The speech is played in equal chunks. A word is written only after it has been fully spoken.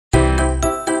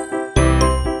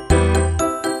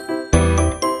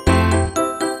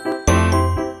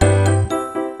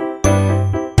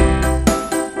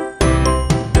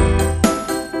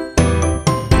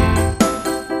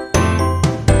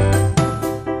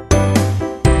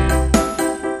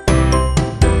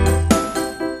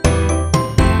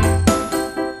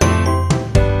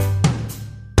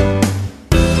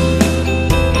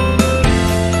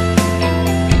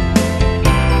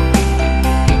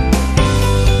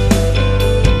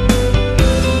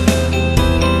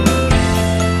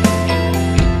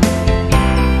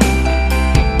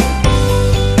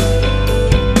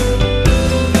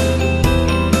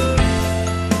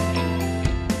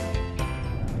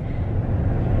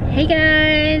Hey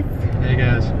guys! Hey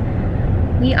guys.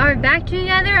 We are back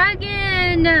together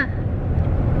again!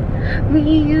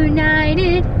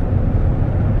 Reunited!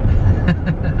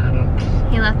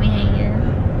 He left me hanging.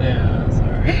 Yeah,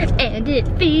 sorry. And it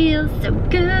feels so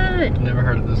good! Never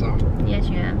heard of this song. Yes,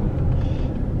 you have.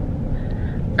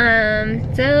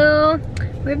 So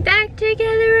we're back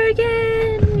together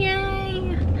again!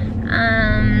 Yay!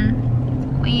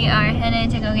 We are headed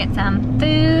to go get some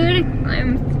food.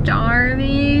 I'm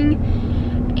starving.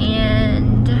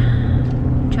 And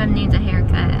Trev needs a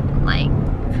haircut. Like,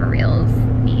 for reals,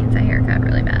 needs a haircut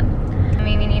really bad.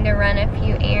 Maybe need to run a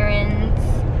few errands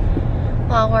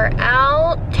while we're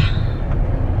out.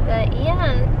 But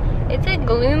yeah, it's a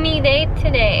gloomy day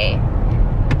today.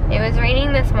 It was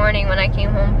raining this morning when I came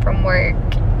home from work.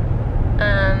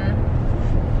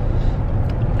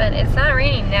 But it's not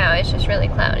raining now, it's just really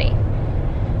cloudy.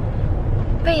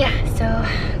 But yeah, so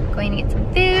going to get some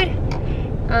food.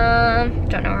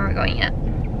 Don't know where we're going yet.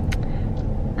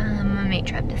 I'm gonna make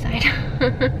Trev decide.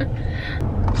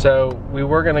 So we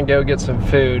were gonna go get some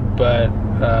food, but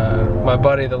my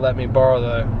buddy that let me borrow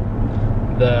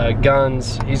the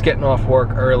guns, he's getting off work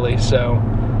early, so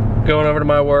going over to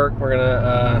my work, we're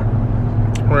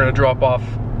gonna drop off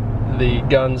the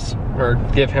guns, or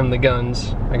give him the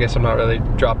guns. I guess I'm not really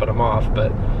dropping them off,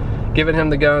 but giving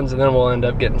him the guns, and then we'll end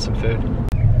up getting some food.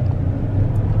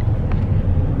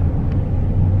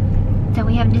 So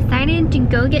we have decided to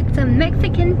go get some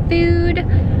Mexican food.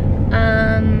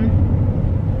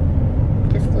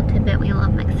 Just a little tidbit, we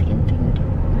love Mexican food.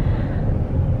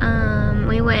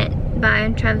 We went by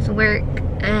Trev's work,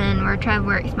 and where Trev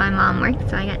works, my mom works,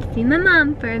 so I got to see my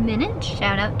mom for a minute.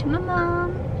 Shout out to my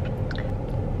mom.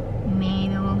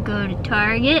 Maybe we'll go to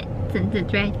Target, since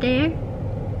it's right there.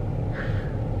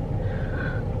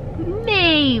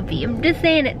 Maybe, I'm just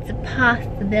saying it's a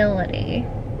possibility.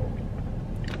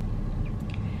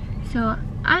 So,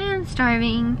 I am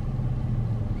starving.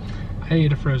 I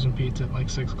ate a frozen pizza at like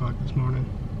 6 o'clock this morning.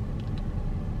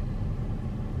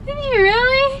 Did you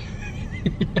really?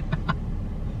 Yeah.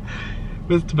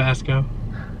 With Tabasco.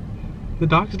 The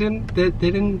dogs didn't, they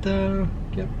didn't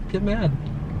get mad.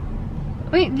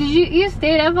 Wait, did you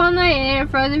stayed up all night and ate a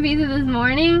frozen pizza this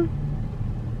morning?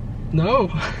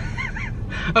 No.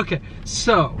 Okay,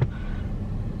 so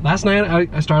last night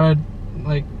I started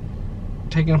like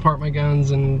taking apart my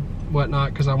guns and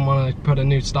whatnot because I want to put a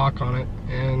new stock on it,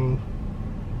 and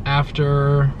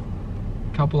after a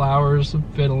couple hours of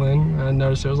fiddling I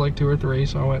noticed there was like 2 or 3,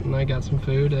 so I went and I got some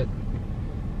food and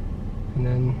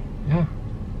then yeah.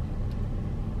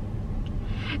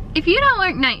 If you don't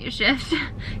work night shift,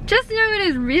 just know it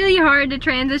is really hard to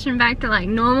transition back to like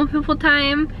normal people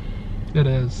time. It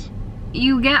is.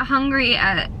 You get hungry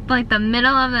at like the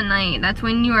middle of the night. That's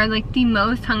when you are like the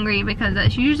most hungry, because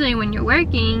that's usually when you're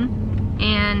working.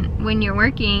 And when you're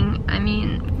working, I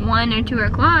mean, 1 or 2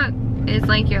 o'clock is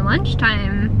like your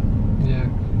lunchtime. Yeah,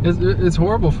 it's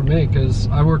horrible for me because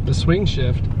I work the swing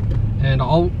shift, and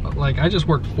I just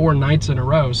worked 4 nights in a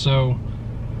row. So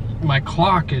my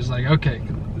clock is like, okay,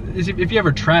 if you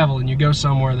ever travel and you go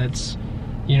somewhere that's,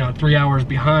 you know, 3 hours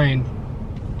behind,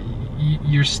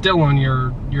 you're still on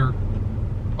your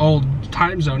old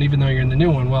time zone even though you're in the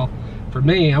new one. Well, for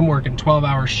me, I'm working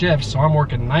 12-hour shifts, so I'm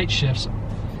working night shifts,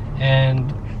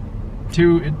 and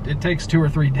it takes 2 or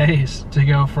 3 days to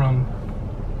go from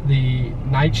the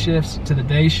night shifts to the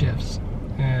day shifts.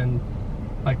 And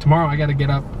like tomorrow I got to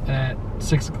get up at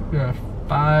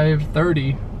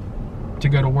 5:30 to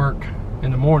go to work in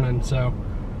the morning, so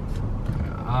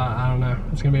I don't know,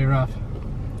 it's gonna be rough.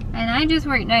 And I just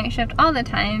work night shift all the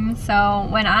time, so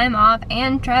when I'm off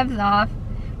and Trev's off,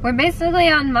 we're basically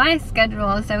on my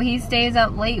schedule, so he stays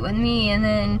up late with me, and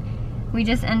then we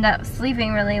just end up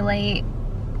sleeping really late.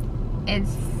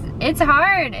 It's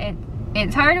hard.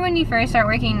 It's hard when you first start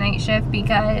working night shift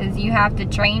because you have to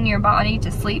train your body to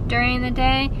sleep during the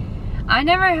day. I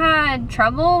never had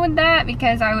trouble with that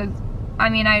because I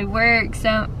work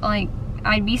so, like,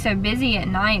 I'd be so busy at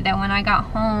night that when I got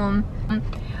home,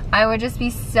 I would just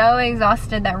be so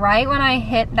exhausted that right when I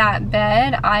hit that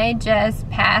bed, I just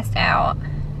passed out.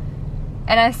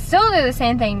 And I still do the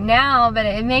same thing now, but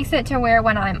it makes it to where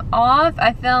when I'm off,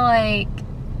 I feel like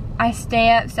I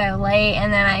stay up so late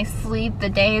and then I sleep the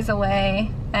days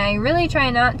away. And I really try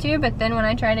not to, but then when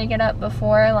I try to get up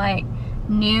before like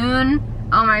noon,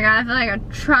 oh my god, I feel like a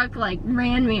truck like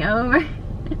ran me over.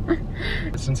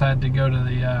 Since I had to go to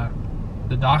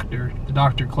the doctor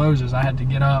closes, I had to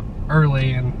get up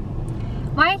early. And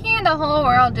why can't the whole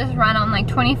world just run on like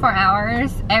 24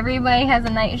 hours? Everybody has a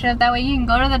night shift. That way you can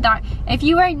go to the doctor. If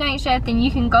you work night shift, then you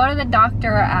can go to the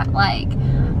doctor at like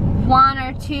 1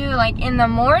 or 2 like in the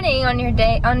morning on your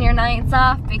nights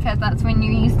off, because that's when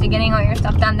you're used to getting all your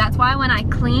stuff done. That's why when I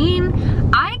clean,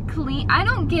 I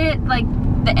don't get like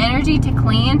the energy to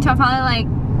clean till probably like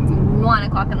 1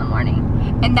 o'clock in the morning,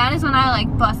 and that is when I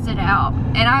like bust it out,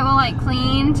 and I will like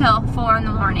clean till 4 in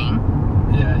the morning.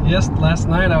 Yeah, yes, last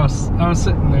night I was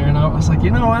sitting there and I was like,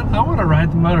 you know what? I want to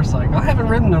ride the motorcycle. I haven't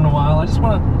ridden in a while. I just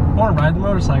want to ride the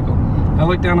motorcycle. I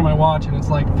look down at my watch and it's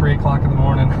like 3 o'clock in the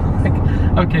morning.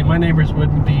 Like, okay, my neighbors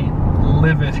would be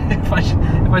livid if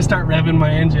I start revving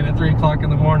my engine at 3 o'clock in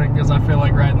the morning because I feel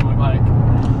like riding my bike.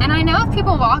 And I know if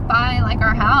people walk by like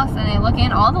our house and they look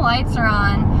in, all the lights are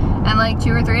on at like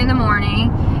 2 or 3 in the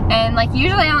morning. And like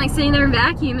usually I'm like sitting there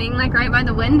vacuuming like right by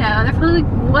the window. And they're probably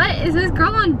like, what? Is this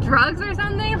girl on drugs or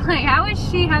something? Like, how does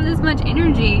she have this much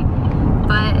energy?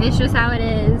 But it's just how it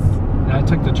is. Yeah, I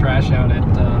took the trash out at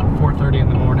 4:30 in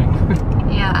the morning.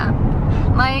 Yeah.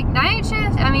 Like night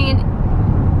shift, I mean,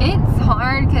 it's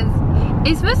hard because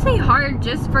it's supposed to be hard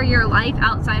just for your life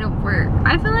outside of work.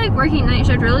 I feel like working night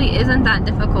shift really isn't that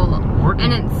difficult.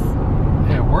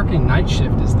 Working night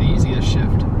shift is the easiest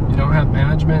shift. You don't have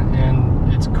management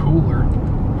and it's cooler,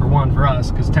 for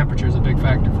us, because temperature is a big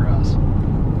factor for us.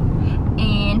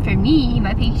 And for me,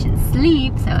 my patients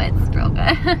sleep, so it's real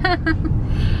good.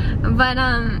 But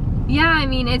yeah, I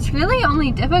mean, it's really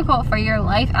only difficult for your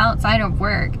life outside of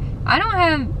work.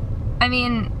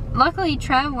 Luckily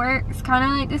Trev works kind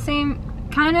of like the same,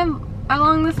 kind of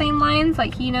along the same lines.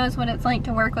 Like, he knows what it's like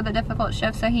to work with a difficult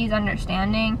shift, so he's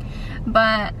understanding.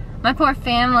 But my poor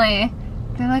family,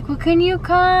 they're like, well, can you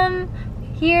come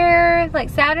here like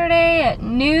Saturday at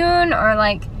noon? Or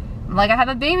like I have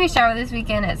a baby shower this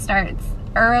weekend, it starts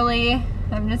early.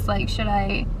 I'm just like, should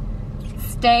I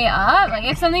stay up? Like,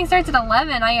 if something starts at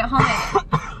 11, I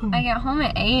get home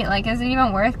at 8. Like, is it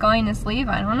even worth going to sleep?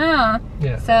 I don't know.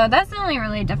 Yeah. So that's the only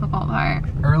really difficult part.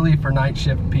 Early for night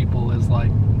shift people is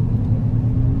like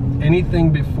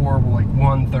anything before like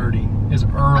 1:30 is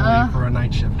early for a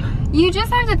night shifter. You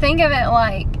just have to think of it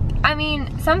like, I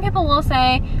mean, some people will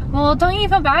say, well, don't you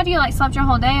feel bad you like slept your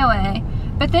whole day away?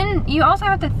 But then you also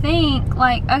have to think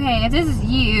like, okay, if this is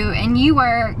you and you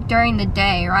work during the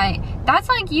day, right? That's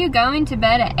like you going to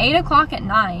bed at 8 o'clock at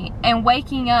night and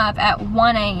waking up at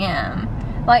 1 a.m.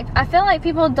 Like, I feel like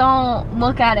people don't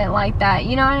look at it like that.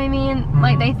 You know what I mean? Mm-hmm.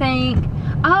 Like, they think,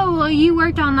 oh, well, you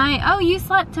worked all night. Oh, you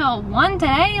slept till 1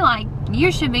 today? Like,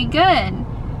 you should be good.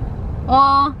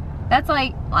 Well, that's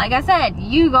like I said,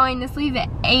 you going to sleep at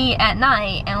 8 at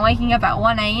night and waking up at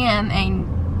 1 a.m. and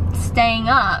staying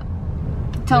up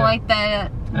till like the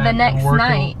next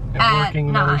night at working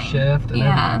another shift and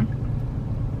everything.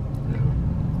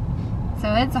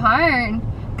 So it's hard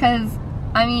because,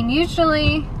 I mean,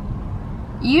 usually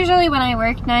when I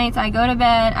work nights, I go to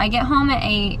bed, I get home at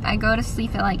 8, I go to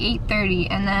sleep at like 8:30,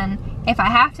 and then if I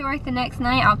have to work the next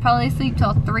night, I'll probably sleep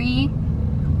till 3,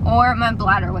 or my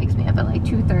bladder wakes me up at like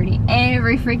 2:30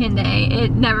 every freaking day.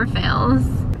 It never fails.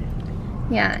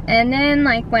 Yeah, and then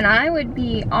like when I would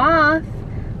be off,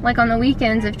 like on the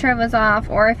weekends, if Trev was off,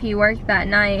 or if he worked that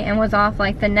night and was off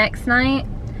like the next night,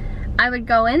 I would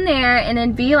go in there and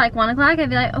it'd be like 1 o'clock. I'd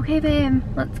be like, okay babe,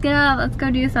 let's get up, let's go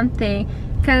do something.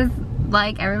 Cause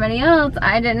like everybody else,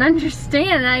 I didn't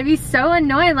understand, and I'd be so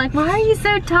annoyed, like, why are you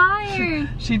so tired?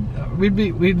 We'd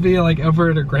be like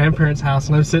over at her grandparents' house,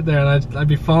 and I'd sit there and I'd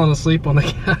be falling asleep on the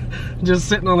couch, just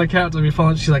sitting on the couch. I'd be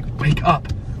falling. She's like, wake up,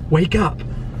 wake up.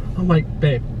 I'm like,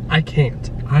 babe, I can't.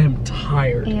 I am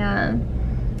tired. Yeah.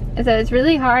 So it's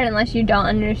really hard unless you don't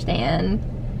understand.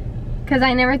 Cause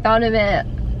I never thought of it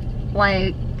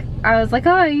like, I was like,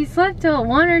 oh, you slept till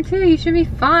 1 or 2, you should be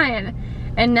fine.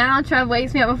 And now Trev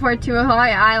wakes me up before 2 o'clock,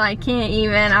 I like can't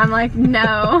even. I'm like,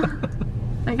 no.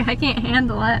 Like, I can't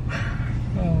handle it.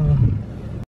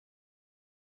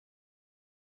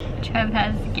 Trev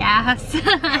has gas.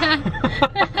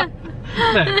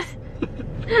 Thanks.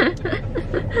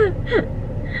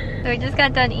 So we just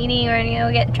got done eating. We're gonna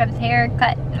go get Trev's hair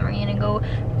cut, and we're gonna go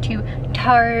to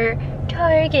Target.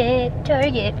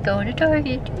 Going to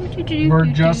Target. We're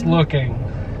just looking.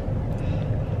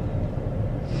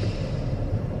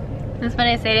 That's what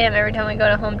I say to him every time we go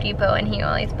to Home Depot, and he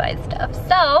always buys stuff.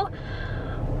 So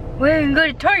we're gonna go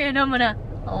to Target and I'm gonna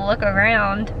look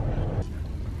around.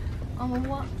 Oh my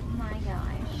gosh.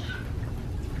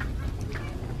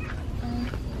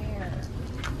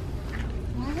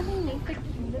 Why do they make the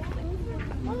cutest things?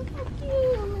 Look how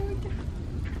cute.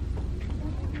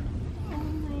 Oh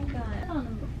my god. I don't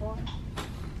know before.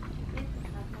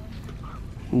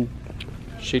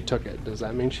 She took it. Does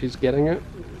that mean she's getting it?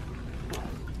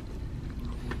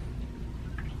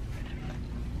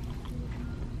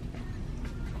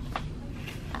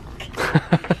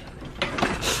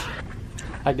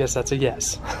 I guess that's a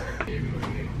yes.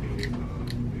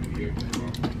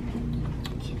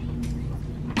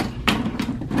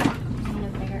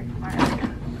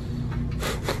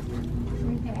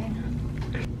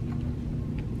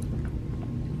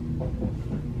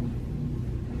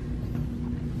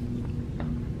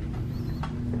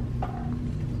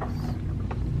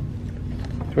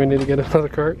 Do we need to get another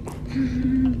cart? I'll just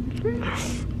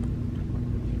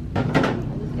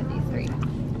get these 3.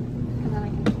 And then I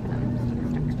can keep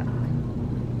them stuck.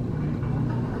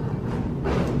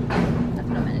 That's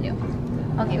what I'm gonna do.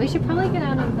 Okay, we should probably get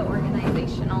out of the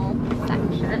organizational section.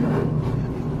 Did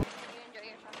you enjoy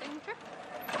your shopping trip?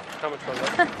 How much was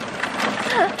that?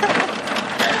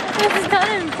 It's not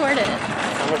important.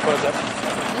 How much was that?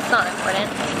 It's not important.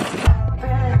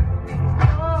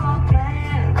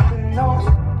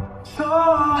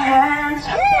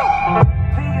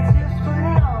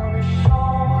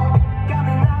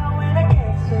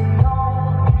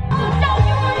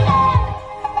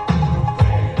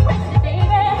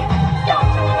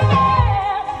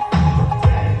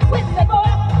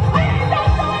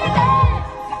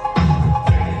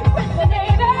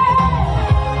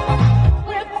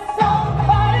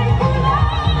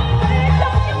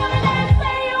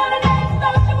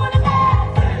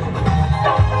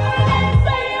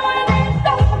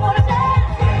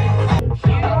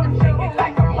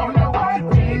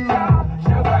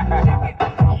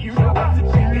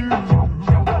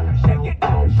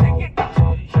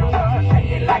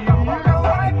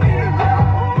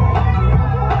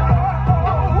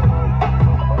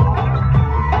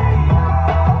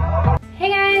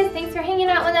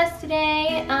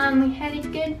 We had a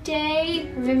good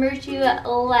day. Remember to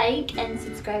like and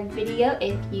subscribe video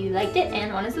if you liked it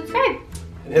and want to subscribe.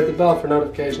 And hit the bell for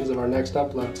notifications of our next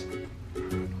uploads.